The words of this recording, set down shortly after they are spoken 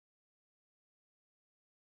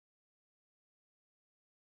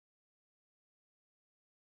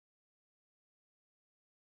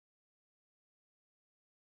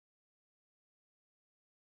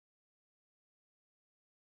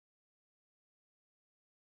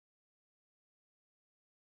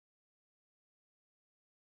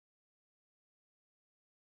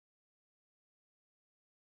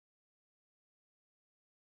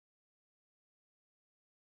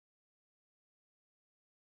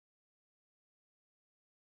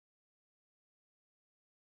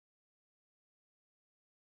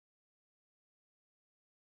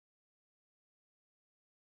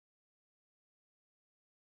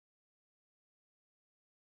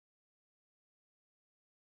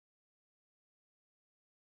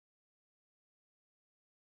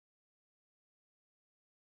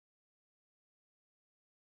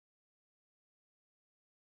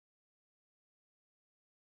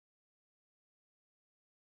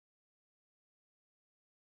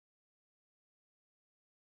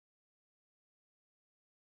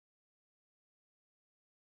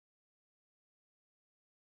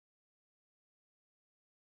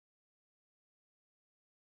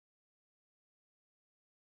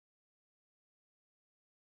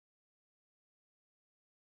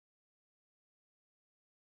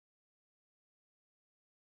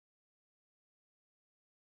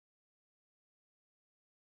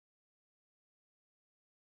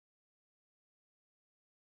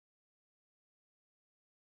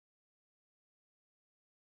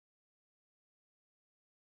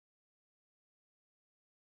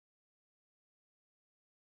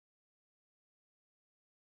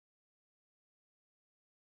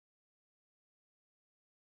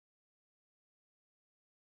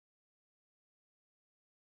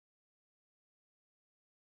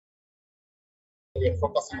we are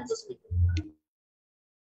focusing on the speaker.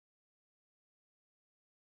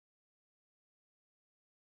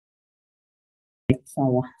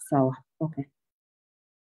 Sawa sawa, okay.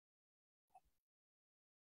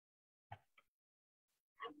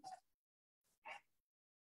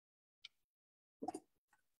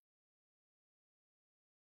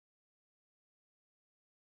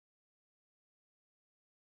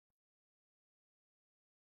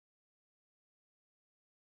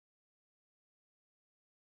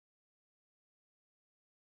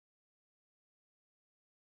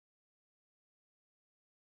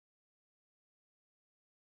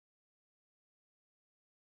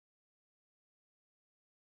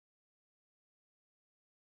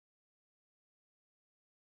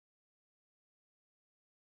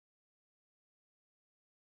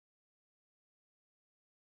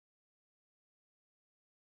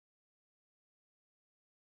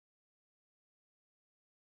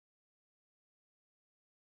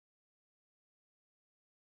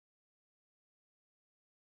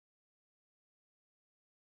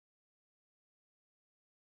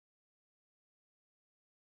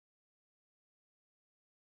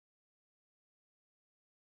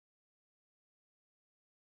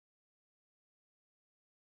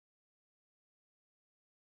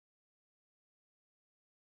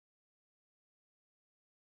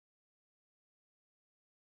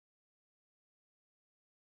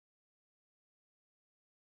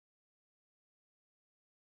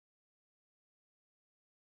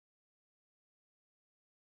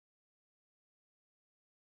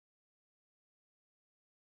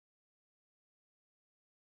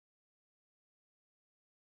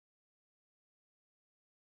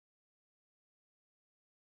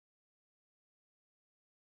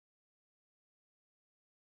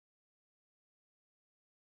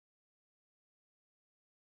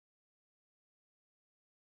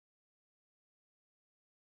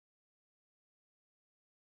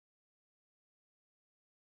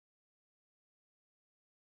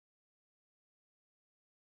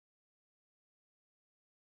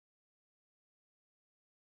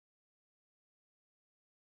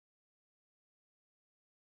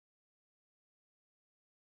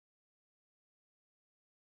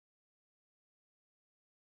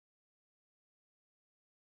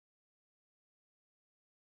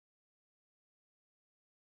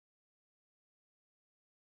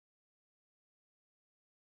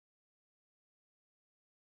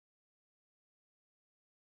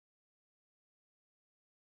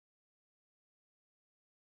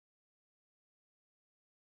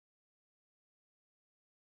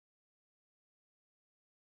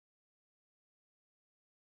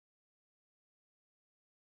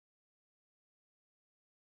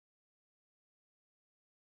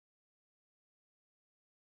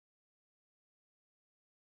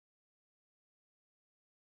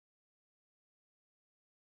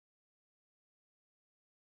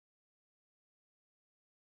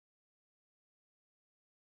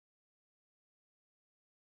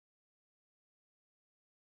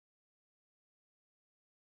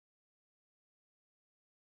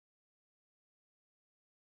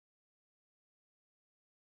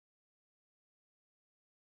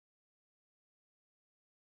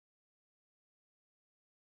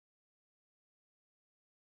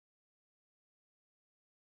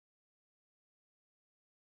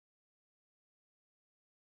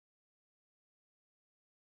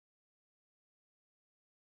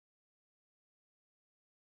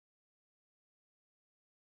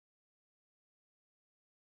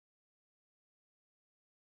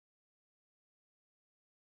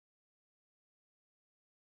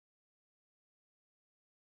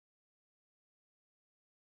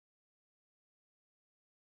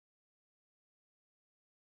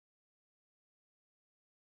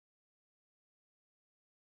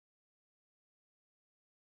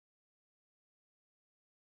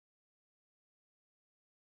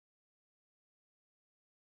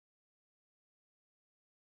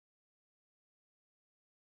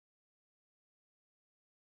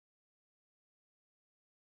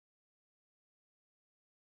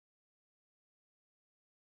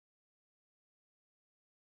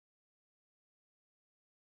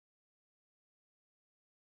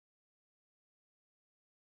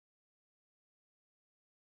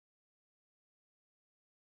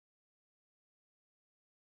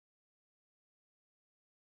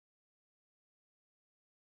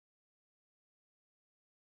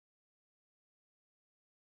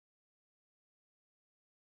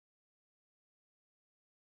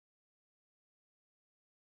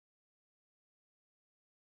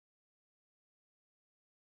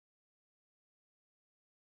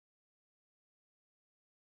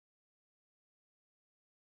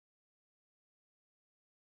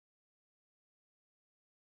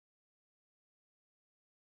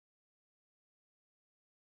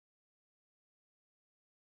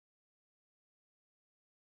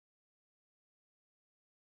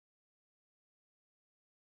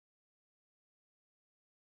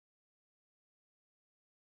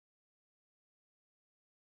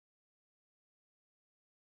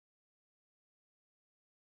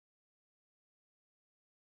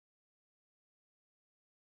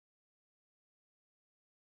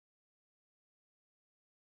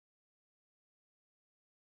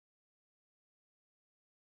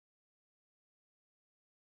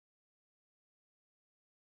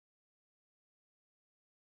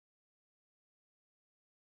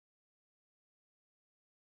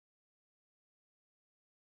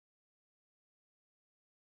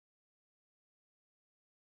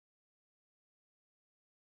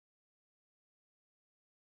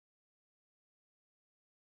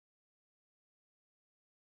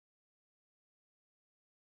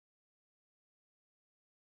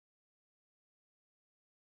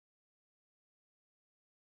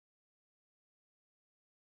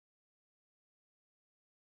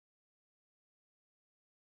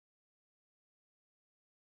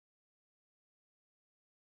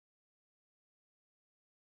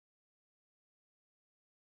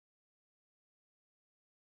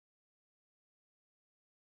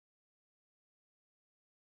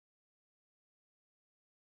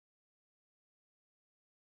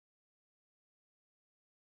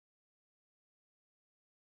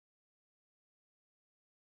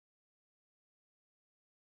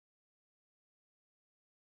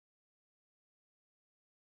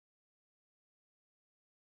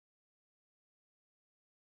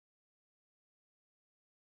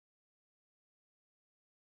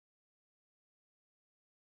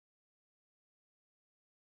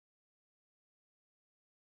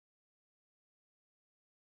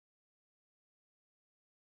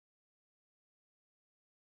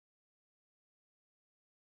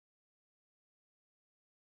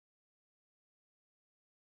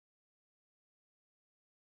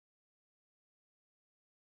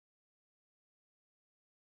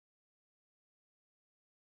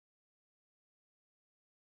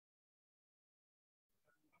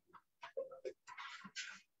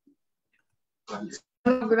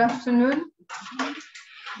 Hello, good afternoon.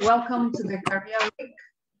 Welcome to the Career Week.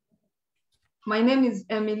 My name is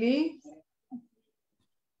Emily.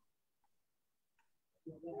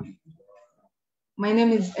 My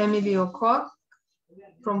name is Emily Okok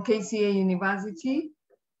from KCA University.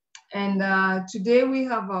 And today we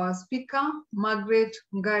have our speaker, Margaret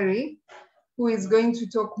Ngari, who is going to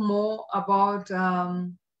talk more about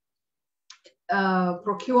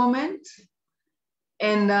procurement.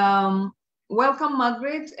 And welcome,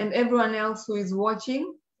 Margaret, and everyone else who is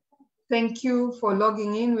watching. Thank you for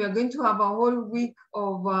logging in. We are going to have a whole week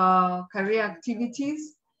of career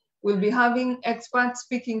activities. We'll be having experts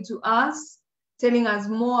speaking to us, telling us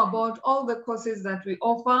more about all the courses that we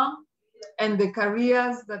offer and the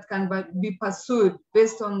careers that can be pursued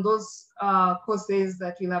based on those courses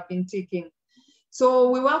that we'll have been taking. So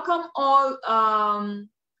we welcome all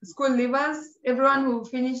school leavers, everyone who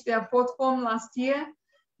finished their fourth form last year,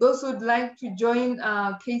 those who'd like to join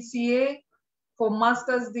KCA for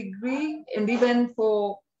master's degree and even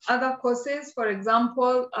for other courses, for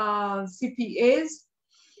example, CPAs.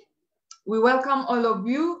 We welcome all of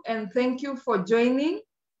you and thank you for joining.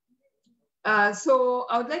 So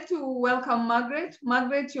I would like to welcome Margaret.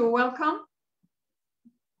 Margaret, you're welcome.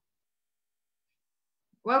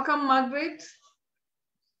 Welcome, Margaret.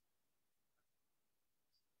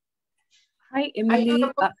 Hi, Emily. Are you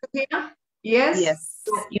able to hear? Yes. Yes.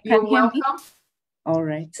 So You you're can hear welcome. me? All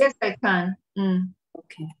right. Yes, I can.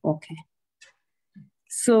 Okay.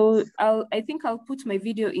 So I think I'll put my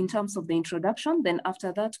video in terms of the introduction. Then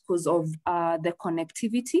after that, because of the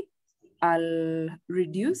connectivity, I'll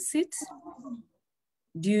reduce it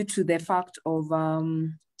due to the fact of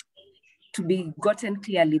to be gotten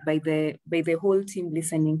clearly by the whole team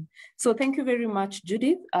listening. So thank you very much,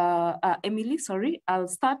 Judith. Emily, sorry. I'll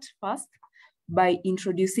start first by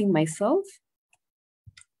introducing myself.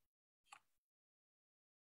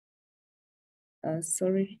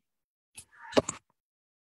 Sorry.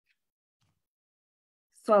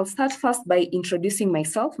 So I'll start first by introducing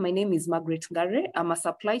myself. My name is Margaret Ngare. I'm a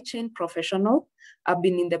supply chain professional. I've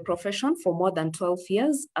been in the profession for more than 12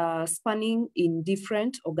 years, spanning in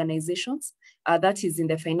different organizations. That is in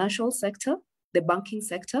the financial sector, the banking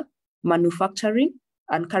sector, manufacturing,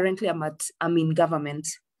 and currently I'm in government.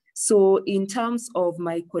 So in terms of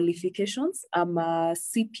my qualifications, I'm a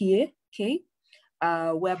CPA,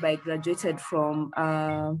 whereby I graduated from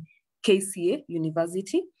KCA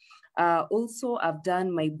University. Also, I've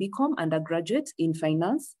done my BCom undergraduate in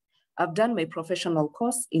finance. I've done my professional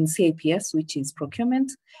course in CIPS, which is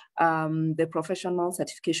procurement, the professional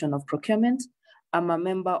certification of procurement. I'm a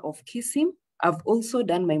member of KCA. I've also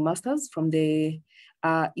done my master's from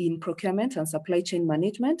in procurement and supply chain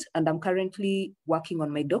management, and I'm currently working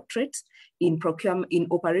on my doctorate in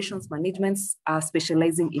operations management,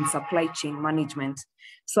 specializing in supply chain management.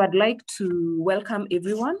 So I'd like to welcome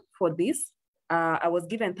everyone for this. I was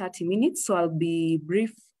given 30 minutes, so I'll be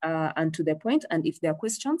brief and to the point. And if there are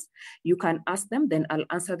questions, you can ask them, then I'll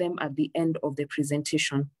answer them at the end of the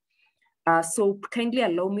presentation. So kindly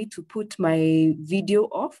allow me to put my video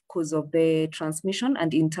off because of the transmission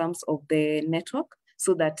and in terms of the network,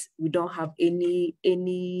 so that we don't have any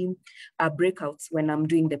breakouts when I'm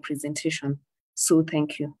doing the presentation. So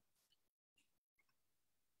thank you.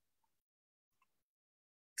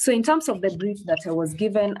 So in terms of the brief that I was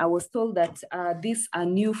given, I was told that these are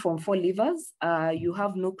new Form 4 leavers. You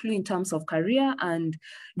have no clue in terms of career and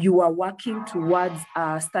you are working towards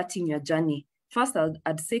starting your journey. First,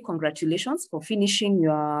 I'd say congratulations for finishing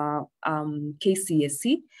your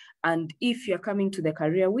KCSE. And if you're coming to the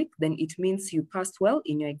Career Week, then it means you passed well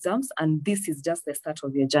in your exams and this is just the start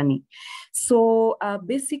of your journey. So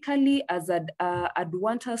basically, as I'd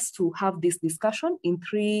want us to have this discussion in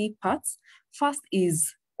 3 parts. First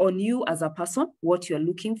is on you as a person, what you're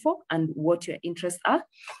looking for and what your interests are.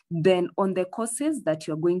 Then on the courses that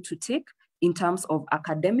you're going to take in terms of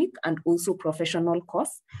academic and also professional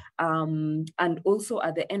course. And also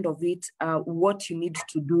at the end of it, what you need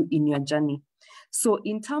to do in your journey. So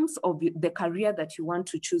in terms of the career that you want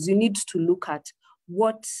to choose, you need to look at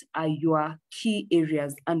what are your key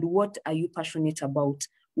areas and what are you passionate about?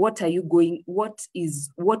 What are you what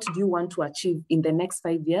do you want to achieve in the next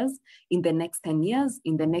 5 years, in the next 10 years,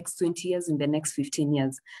 in the next 20 years, in the next 15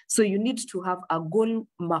 years? So you need to have a goal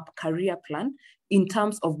map career plan in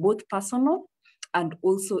terms of both personal and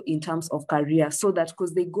also in terms of career, so that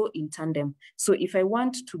because they go in tandem. So if I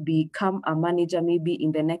want to become a manager, maybe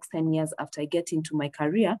in the next 10 years after I get into my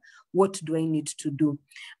career, what do I need to do?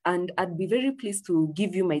 And I'd be very pleased to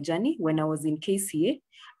give you my journey when I was in KCA.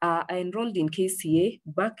 I enrolled in KCA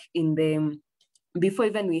back in the before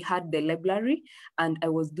even we had the library, and I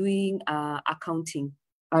was doing accounting.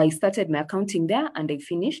 I started my accounting there and I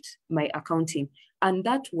finished my accounting. And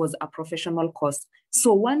that was a professional course.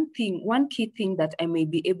 So one key thing that I may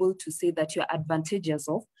be able to say that you're advantageous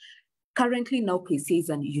of, currently now KCA is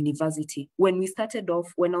a university. When we started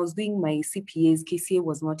off, when I was doing my CPAs, KCA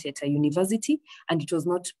was not yet a university and it was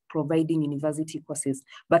not providing university courses.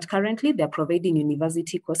 But currently they're providing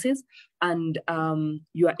university courses, and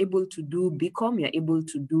you are able to do BCom, you're able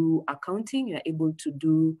to do accounting, you're able to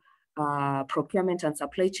do procurement and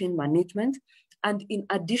supply chain management. And in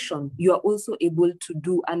addition, you are also able to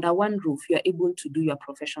do, under one roof, you are able to do your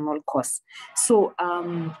professional course. So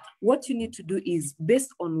what you need to do is, based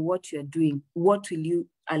on what you're doing, what will you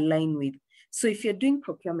align with? So if you're doing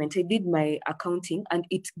procurement, I did my accounting, and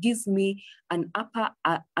it gives me an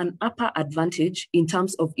upper advantage in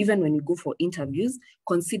terms of even when you go for interviews,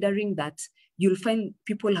 considering that you'll find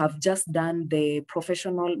people have just done the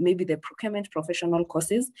professional, maybe the procurement professional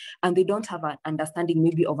courses, and they don't have an understanding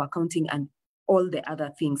maybe of accounting and all the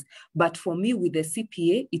other things. But for me, with the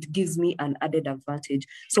CPA, it gives me an added advantage.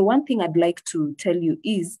 So one thing I'd like to tell you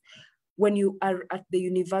is, when you are at the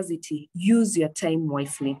university, use your time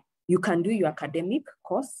wisely. You can do your academic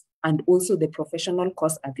course and also the professional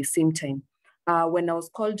course at the same time. When I was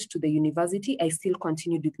called to the university, I still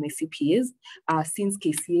continued with my CPAs. Since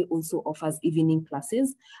KCA also offers evening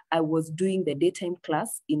classes, I was doing the daytime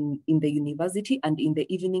class in the university, and in the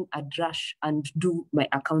evening I'd rush and do my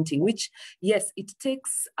accounting, which, yes, it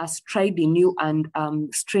takes a stride in you and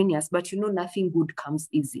strenuous, but nothing good comes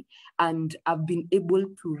easy. And I've been able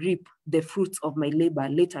to reap the fruits of my labor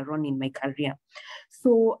later on in my career.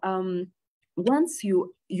 So once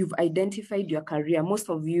you've identified your career, most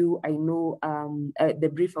of you, I know, the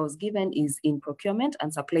brief I was given is in procurement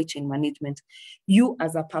and supply chain management. You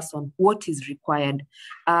as a person, what is required?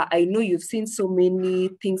 I know you've seen so many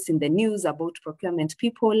things in the news about procurement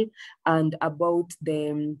people and about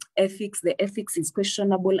the ethics. The ethics is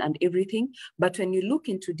questionable and everything. But when you look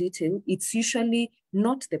into detail, it's usually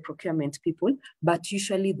not the procurement people, but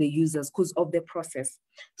usually the users, because of the process.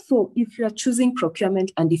 So if you're choosing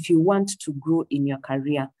procurement and if you want to grow in your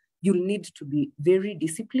career, you'll need to be very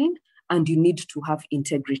disciplined and you need to have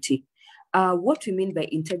integrity. What we mean by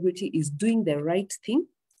integrity is doing the right thing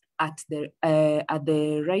at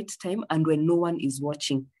the right time and when no one is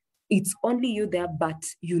watching. It's only you there, but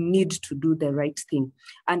you need to do the right thing.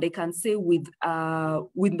 And I can say with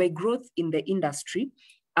my growth in the industry,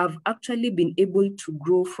 I've actually been able to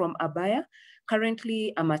grow from a buyer.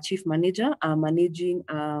 Currently, I'm a chief manager. I'm managing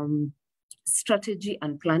strategy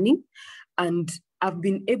and planning. And I've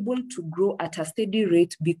been able to grow at a steady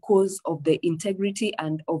rate because of the integrity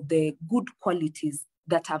and of the good qualities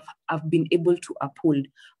that I've been able to uphold,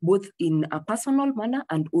 both in a personal manner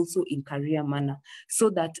and also in career manner. So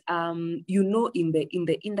that, in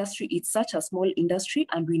the industry, it's such a small industry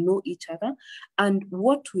and we know each other. And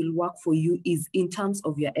what will work for you is in terms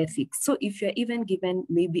of your ethics. So if you're even given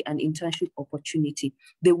maybe an internship opportunity,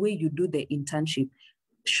 the way you do the internship,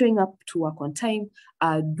 showing up to work on time,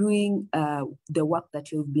 doing the work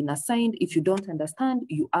that you've been assigned. If you don't understand,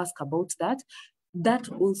 you ask about that. That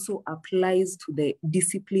also applies to the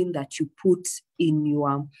discipline that you put in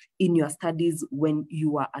your studies when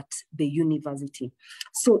you are at the university.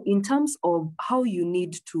 So in terms of how you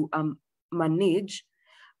need to manage,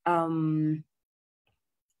 in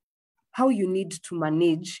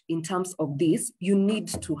terms of this, you need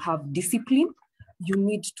to have discipline, you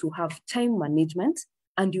need to have time management,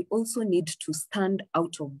 and you also need to stand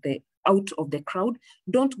out of the crowd.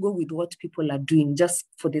 Don't go with what people are doing just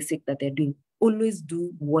for the sake that they're doing. Always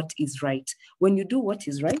do what is right. When you do what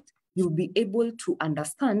is right, you'll be able to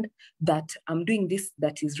understand that I'm doing this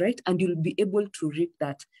that is right, and you'll be able to reap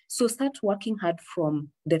that. So start working hard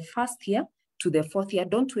from the first year to the fourth year.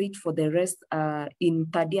 Don't wait for the rest in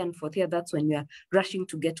third year and fourth year. That's when you're rushing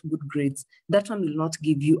to get good grades. That one will not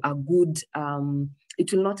give you a good,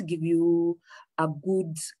 it will not give you a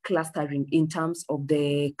good clustering in terms of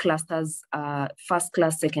the clusters, first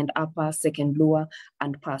class, second upper, second lower,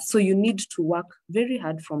 and pass. So you need to work very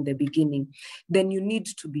hard from the beginning. Then you need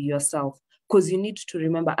to be yourself, because you need to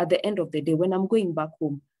remember at the end of the day, when I'm going back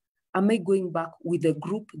home, am I going back with the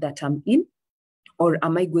group that I'm in, or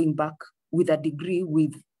am I going back with a degree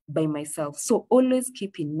by myself? So always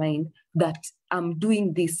keep in mind that I'm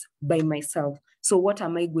doing this by myself. So what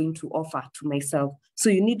am I going to offer to myself? So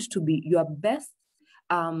you need to be your best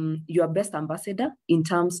ambassador in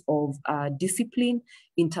terms of discipline,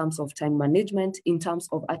 in terms of time management, in terms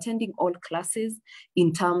of attending all classes,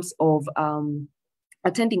 in terms of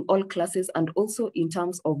attending all classes, and also in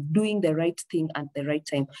terms of doing the right thing at the right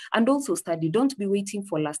time. And also study. Don't be waiting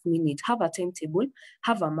for last minute. Have a timetable,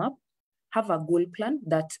 have a map, have a goal plan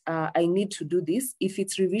that I need to do this. If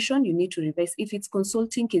it's revision, you need to revise. If it's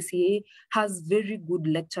consulting, KCA has very good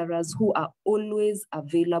lecturers who are always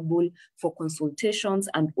available for consultations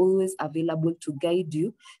and always available to guide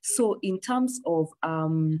you. So in terms of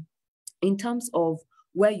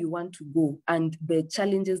where you want to go and the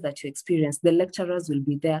challenges that you experience, the lecturers will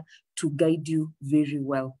be there to guide you very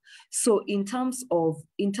well. So in terms of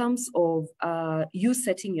you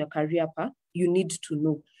setting your career path, you need to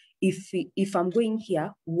know, if I'm going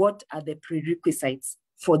here, what are the prerequisites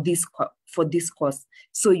for this course?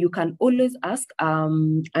 So you can always ask. I'll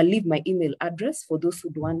leave my email address for those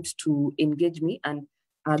who want to engage me and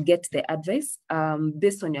get the advice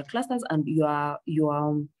based on your classes and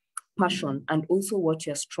your passion and also what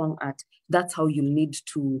you're strong at. That's how you need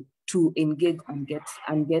to engage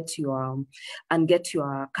and get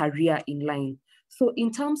your career in line. So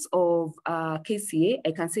in terms of KCA,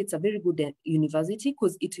 I can say it's a very good university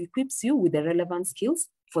because it equips you with the relevant skills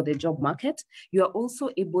for the job market. You are also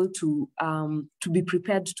able to be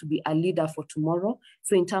prepared to be a leader for tomorrow.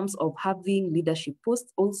 So in terms of having leadership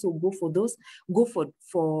posts, also go for those. Go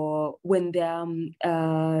for when there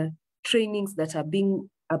are trainings that are being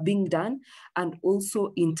done, and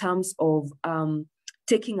also in terms of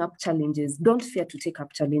taking up challenges. Don't fear to take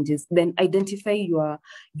up challenges. Then identify your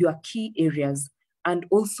key areas. And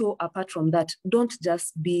also, apart from that, don't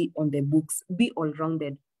just be on the books, be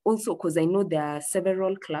all-rounded. Also, because I know there are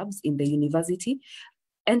several clubs in the university.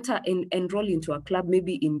 Enroll into a club.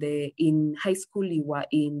 Maybe in high school you were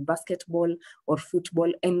in basketball or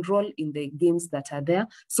football. Enroll in the games that are there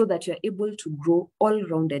so that you're able to grow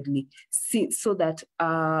all-roundedly. So that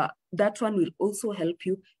that one will also help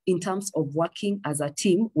you in terms of working as a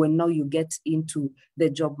team when now you get into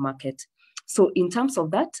the job market. So in terms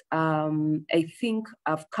of that, I think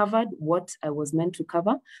I've covered what I was meant to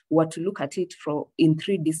cover, what to look at it in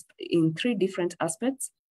three different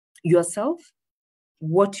aspects: yourself,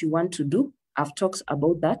 what you want to do. I've talked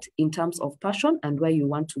about that in terms of passion and where you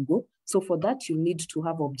want to go. So for that, you need to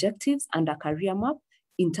have objectives and a career map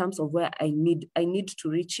in terms of where I need to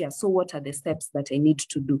reach here. So what are the steps that I need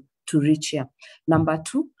to do to reach here? Number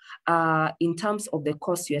two, in terms of the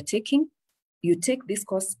course you're taking, you take this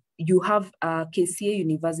course. You have KCA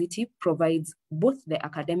University provides both the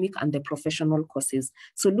academic and the professional courses.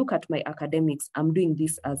 So look at my academics. I'm doing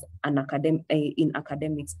this as an in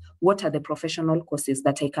academics. What are the professional courses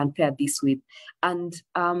that I can pair this with? And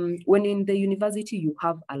when in the university, you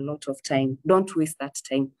have a lot of time. Don't waste that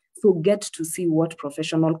time. So get to see what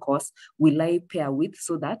professional course will I pair with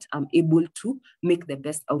so that I'm able to make the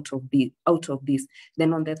best out of this.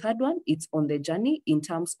 Then on the third one, it's on the journey in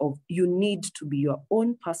terms of you need to be your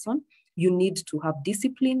own person. You need to have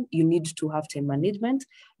discipline. You need to have time management.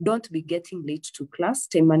 Don't be getting late to class.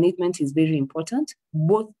 Time management is very important,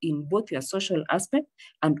 both your social aspect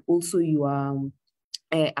and also your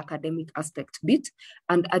academic aspect bit.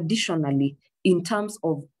 And additionally, in terms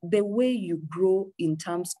of the way you grow in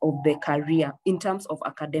terms of the career, in terms of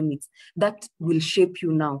academics, that will shape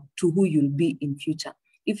you now to who you'll be in future.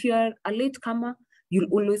 If you are a late comer,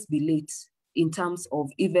 you'll always be late in terms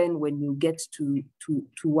of even when you get to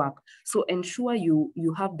work. So ensure you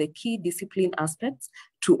have the key discipline aspects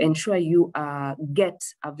to ensure you get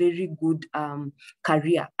a very good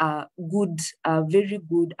career, very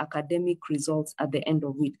good academic results at the end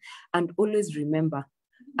of it. And always remember,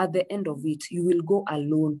 at the end of it, you will go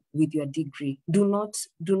alone with your degree. Do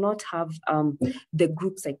not have the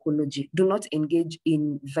group psychology. Do not engage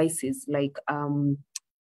in vices like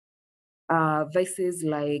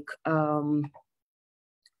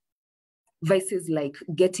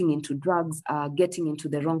getting into drugs, getting into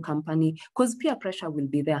the wrong company, because peer pressure will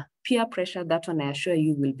be there. Peer pressure, that one I assure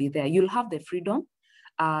you will be there. You'll have the freedom.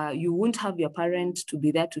 You won't have your parent to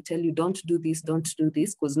be there to tell you, don't do this,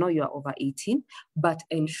 because now you're over 18, but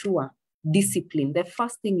ensure discipline. The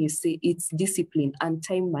first thing you say, it's discipline and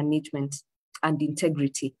time management and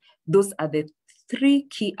integrity. Those are the three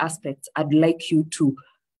key aspects I'd like you to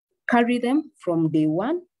carry them from day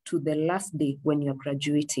one to the last day when you're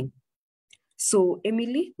graduating. So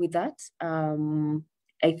Emily, with that,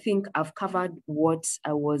 I think I've covered what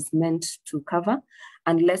I was meant to cover,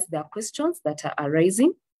 unless there are questions that are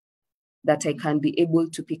arising that I can be able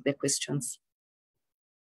to pick the questions.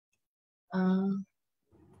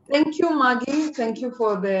 Thank you, Maggie. Thank you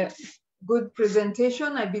for the good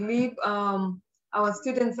presentation. I believe our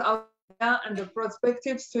students out there and the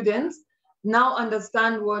prospective students now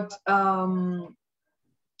understand what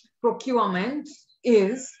procurement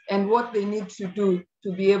is and what they need to do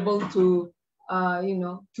to be able to,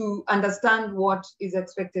 to understand what is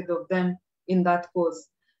expected of them in that course.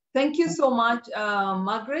 Thank you so much,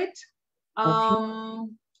 Margaret.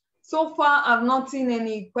 So far, I've not seen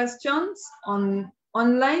any questions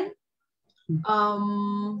online.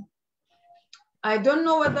 I don't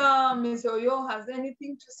know whether Ms. Oyo has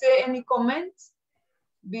anything to say, any comments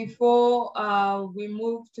before we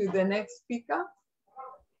move to the next speaker.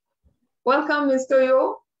 Welcome, Mr.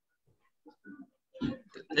 Oyo.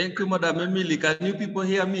 Thank you, Madam Emily. Can you people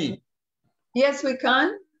hear me? Yes, we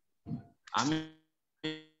can. I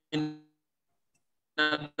mean,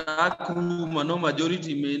 dark room, I know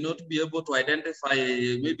majority may not be able to identify,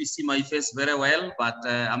 maybe see my face very well, but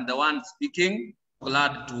I'm the one speaking.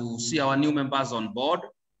 Glad to see our new members on board.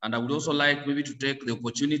 And I would also like maybe to take the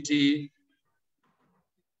opportunity.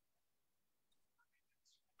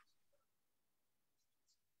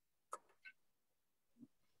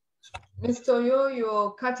 Mr. Yo,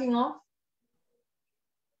 you're cutting off.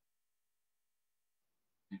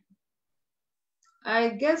 I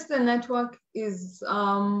guess the network is,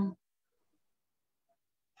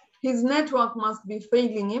 his network must be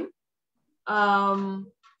failing him.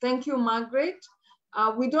 Thank you, Margaret.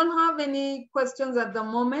 We don't have any questions at the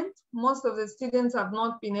moment. Most of the students have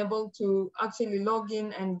not been able to actually log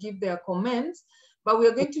in and give their comments, but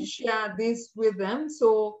we're going to share this with them.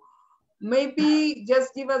 So maybe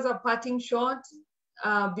just give us a parting shot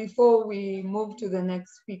before we move to the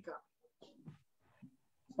next speaker.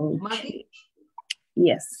 Okay. Maggie?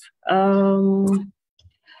 Yes. The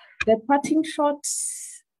parting shot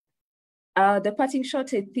I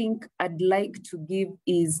think I'd like to give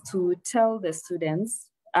is to tell the students,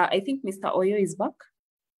 I think Mr. Oyo is back.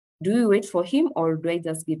 Do we wait for him or do I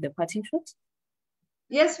just give the parting shot?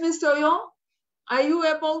 Yes, Mr. Oyo, are you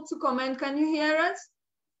able to comment? Can you hear us?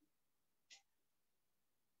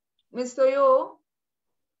 Mr. Oyo?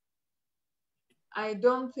 I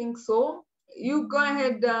don't think so. You go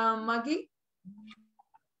ahead, Maggie.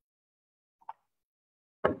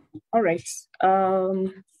 All right.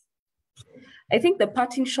 I think the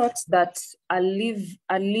parting shots that I'll leave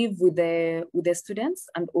with the students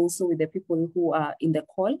and also with the people who are in the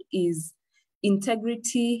call is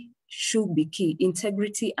integrity should be key.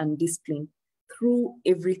 Integrity and discipline through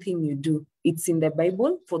everything you do. It's in the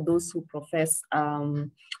Bible for those who profess,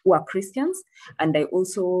 who are Christians, and I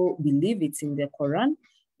also believe it's in the Quran.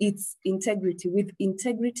 It's integrity. With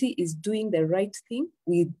integrity is doing the right thing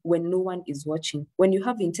when no one is watching. When you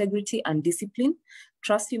have integrity and discipline,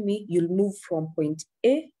 trust you me, you'll move from point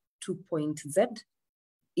A to point Z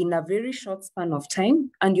in a very short span of time,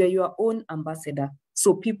 and you're your own ambassador.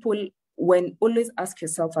 So people, always ask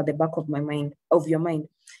yourself at the back of your mind,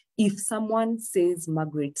 if someone says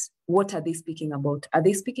Margaret, what are they speaking about? Are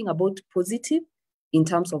they speaking about positive in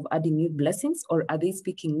terms of adding you blessings, or are they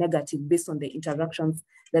speaking negative based on the interactions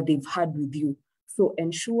that they've had with you? So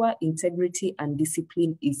ensure integrity and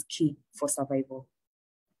discipline is key for survival.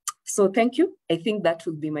 So thank you. I think that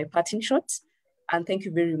will be my parting shot. And thank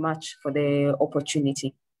you very much for the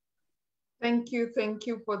opportunity. Thank you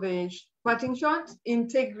for the parting shot.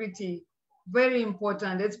 Integrity, very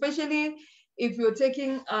important, especially if you're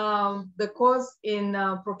taking the course in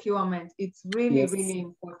procurement. It's really, really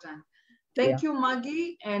important. Thank you,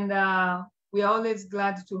 Maggie, and we are always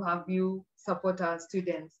glad to have you support our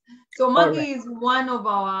students. So Maggie is one of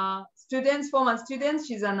our students, former students.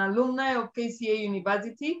 She's an alumni of KCA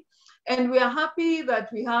University, and we are happy that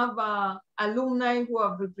we have alumni who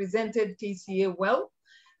have represented KCA well,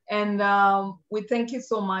 and we thank you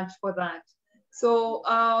so much for that. So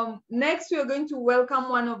next we are going to welcome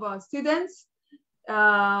one of our students,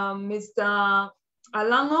 Mr.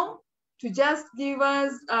 Alango, to just give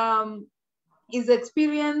us his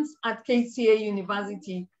experience at KCA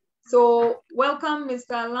University. So welcome,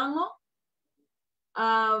 Mr. Alango,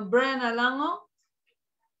 Brian Alango.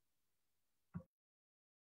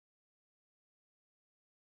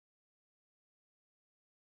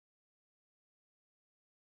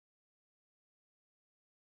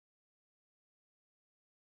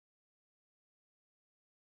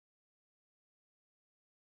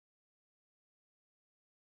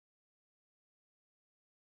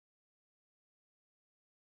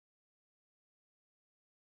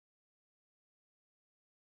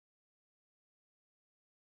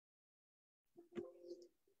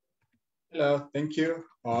 Hello, thank you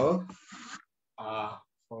all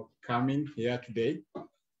for coming here today.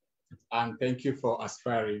 And thank you for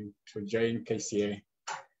aspiring to join KCA.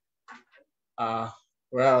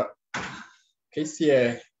 Well,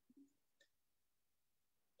 KCA,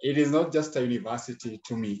 it is not just a university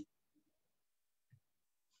to me.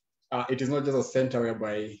 it is not just a center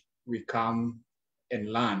whereby we come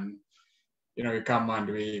and learn. You know, we come and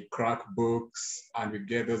we crack books and we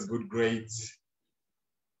get those good grades.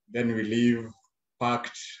 Then we leave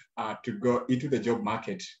packed to go into the job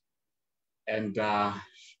market and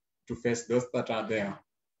to face those that are there.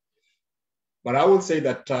 But I would say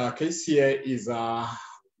that KCA is a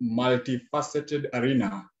multifaceted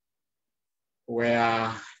arena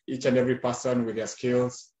where each and every person with their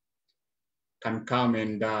skills can come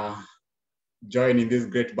and join in this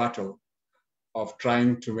great battle of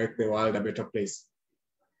trying to make the world a better place.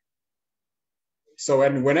 So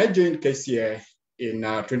when I joined KCA in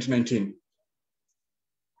 2019,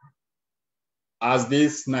 as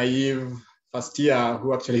this naive first year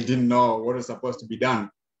who actually didn't know what was supposed to be done,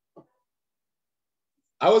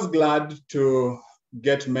 I was glad to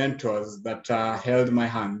get mentors that held my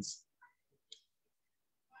hands,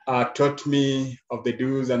 taught me of the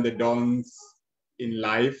do's and the don'ts in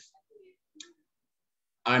life,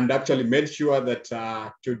 and actually made sure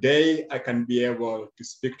that today I can be able to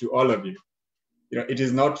speak to all of you. You know, it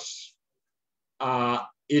is not,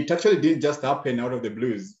 it actually didn't just happen out of the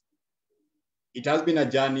blues. It has been a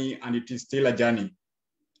journey and it is still a journey.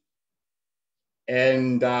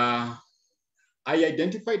 And I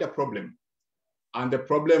identified a problem. And the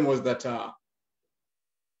problem was that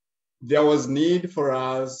there was need for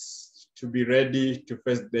us to be ready to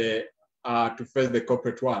face the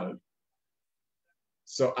corporate world.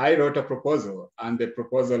 So I wrote a proposal, and the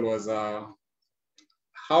proposal was,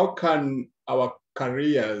 how can our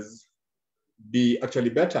careers be actually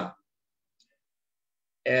better?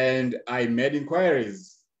 And I made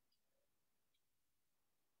inquiries.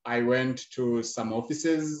 I went to some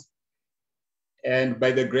offices, and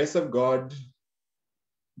by the grace of God,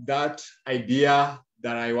 that idea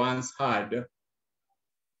that I once had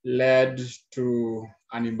led to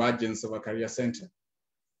an emergence of a career center.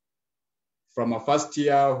 From a first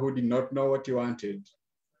year who did not know what he wanted,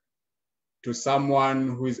 to someone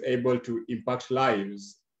who is able to impact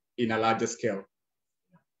lives in a larger scale.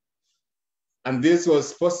 And this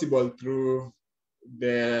was possible through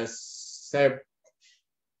the SEP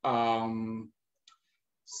kind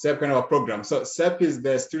of a program. So SEP is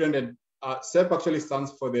the student, and SEP actually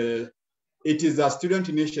stands for it is a student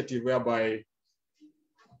initiative whereby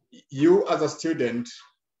you as a student,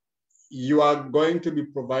 you are going to be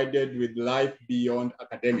provided with life beyond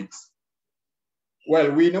academics.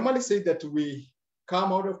 Well, we normally say that we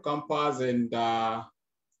come out of campus and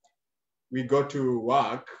we go to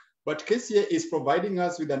work, but KCA is providing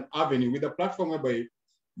us with an avenue, with a platform whereby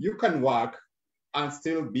you can work and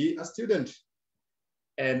still be a student.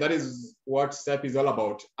 And that is what SEP is all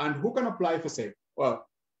about. And who can apply for SEP? Well,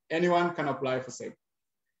 anyone can apply for SEP.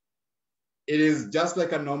 It is just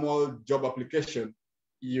like a normal job application.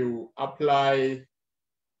 You apply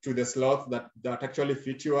to the slots that actually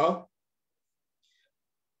fit you well.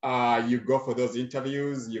 You go for those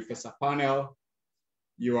interviews, you face a panel,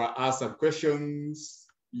 you are asked some questions,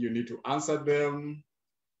 you need to answer them.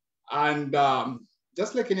 And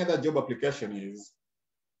just like any other job application is,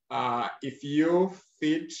 if you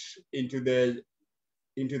fit into the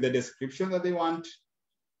description that they want,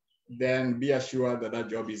 then be assured that that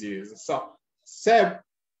job is yours. So SEP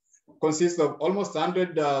consists of almost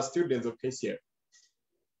 100 students of KCA.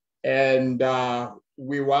 And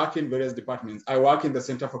we work in various departments. I work in the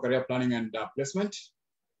Center for Career Planning and Placement.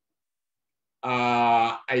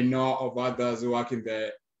 I know of others who work in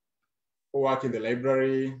the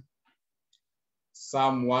library.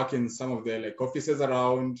 Some work in some of the offices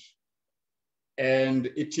around. And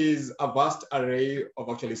it is a vast array of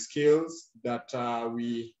actually skills that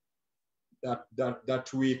we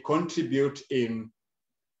contribute in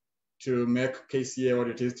to make KCA what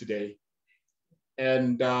it is today.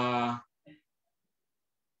 And the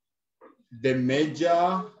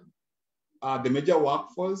major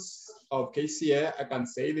workforce of KCA, I can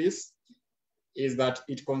say this, is that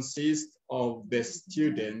it consists of the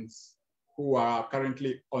students who are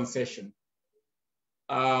currently on session.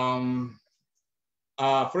 For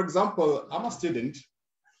example, I'm a student.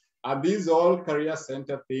 This whole career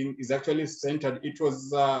center thing is actually centered. It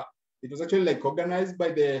was actually organized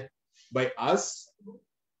by us,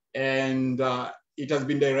 and it has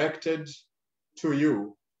been directed to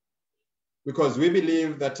you, because we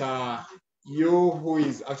believe that you who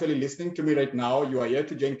is actually listening to me right now, you are here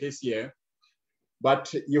to join KCA,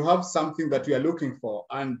 but you have something that you are looking for.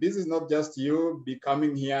 And this is not just you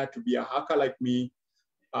becoming here to be a hacker like me,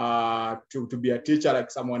 to be a teacher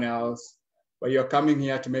like someone else, but you're coming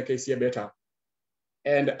here to make KCA better.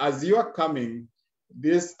 And as you are coming,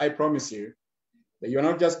 this, I promise you, that you're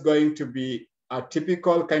not just going to be a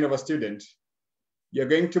typical kind of a student, You're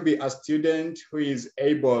going to be a student who is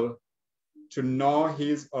able to know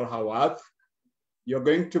his or her worth. You're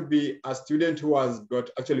going to be a student who has got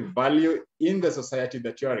actually value in the society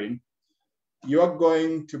that you're in. You're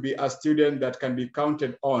going to be a student that can be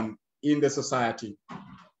counted on in the society.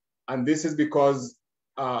 And this is because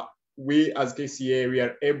we as KCA, we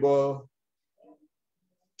are able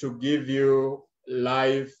to give you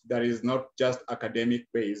life that is not just academic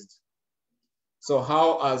based. So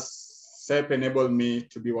how has SEP enabled me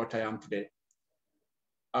to be what I am today?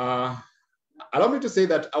 Allow me to say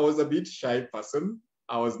that I was a bit shy person.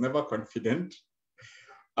 I was never confident.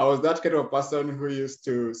 I was that kind of person who used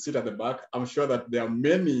to sit at the back. I'm sure that there are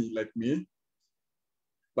many like me.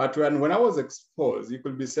 But when I was exposed, you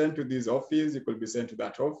could be sent to this office, you could be sent to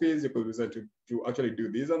that office, you could be sent to actually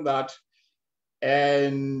do this and that.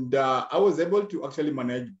 And I was able to actually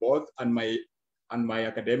manage both and my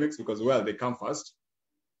academics because, well, they come first.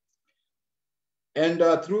 And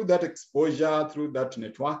through that exposure, through that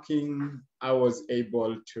networking, I was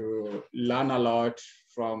able to learn a lot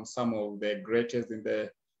from some of the greatest in the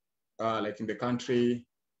in the country,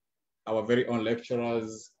 our very own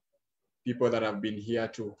lecturers, people that have been here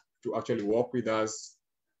to actually work with us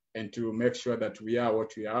and to make sure that we are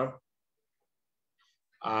what we are.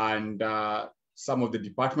 And some of the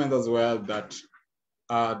departments as well that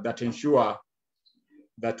ensure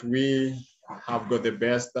that we have got the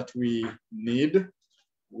best that we need.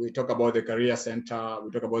 We talk about the career center, we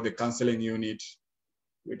talk about the counseling unit,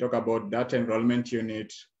 we talk about that enrollment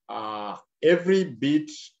unit. Every bit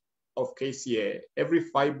of KCA, every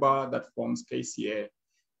fiber that forms KCA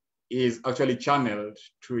is actually channeled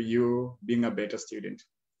to you being a better student.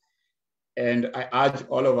 And I urge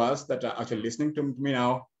all of us that are actually listening to me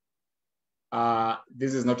now,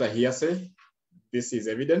 this is not a hearsay, this is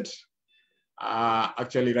evident.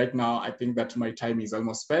 Actually, right now, I think that my time is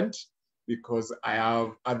almost spent because I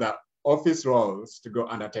have other office roles to go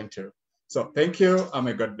and attend to. So thank you, and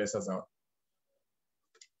may God bless us all.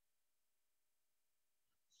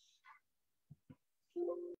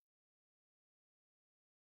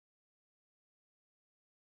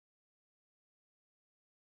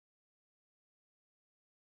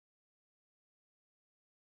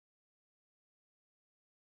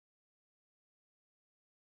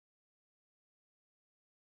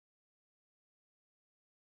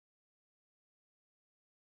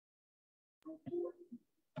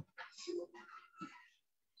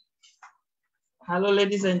 Hello,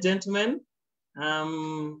 ladies and gentlemen.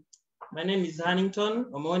 My name is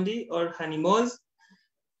Hannington Omondi or Hanimoz.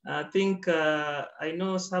 I think I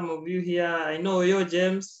know some of you here. I know Oyo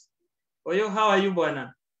James. Oyo, how are you,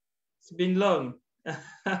 Buana? It's been long.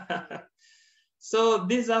 So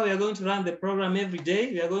this is how we are going to run the program every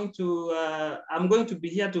day. We are going to, I'm going to be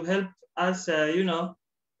here to help us,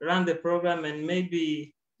 run the program and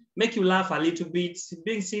maybe make you laugh a little bit.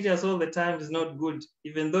 Being serious all the time is not good,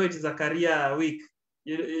 even though it is a career week.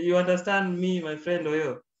 You understand me, my friend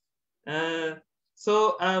Oyo.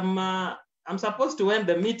 So I'm supposed to end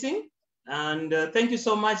the meeting, and thank you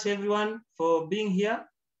so much, everyone, for being here.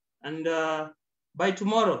 And by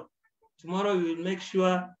tomorrow we will make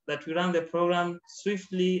sure that we run the program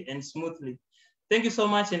swiftly and smoothly. Thank you so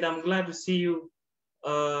much, and I'm glad to see you,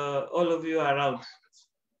 all of you around.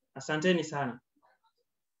 Asanteni sana.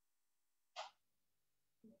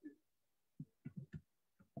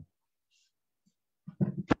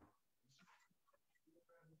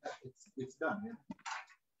 It's done, yeah.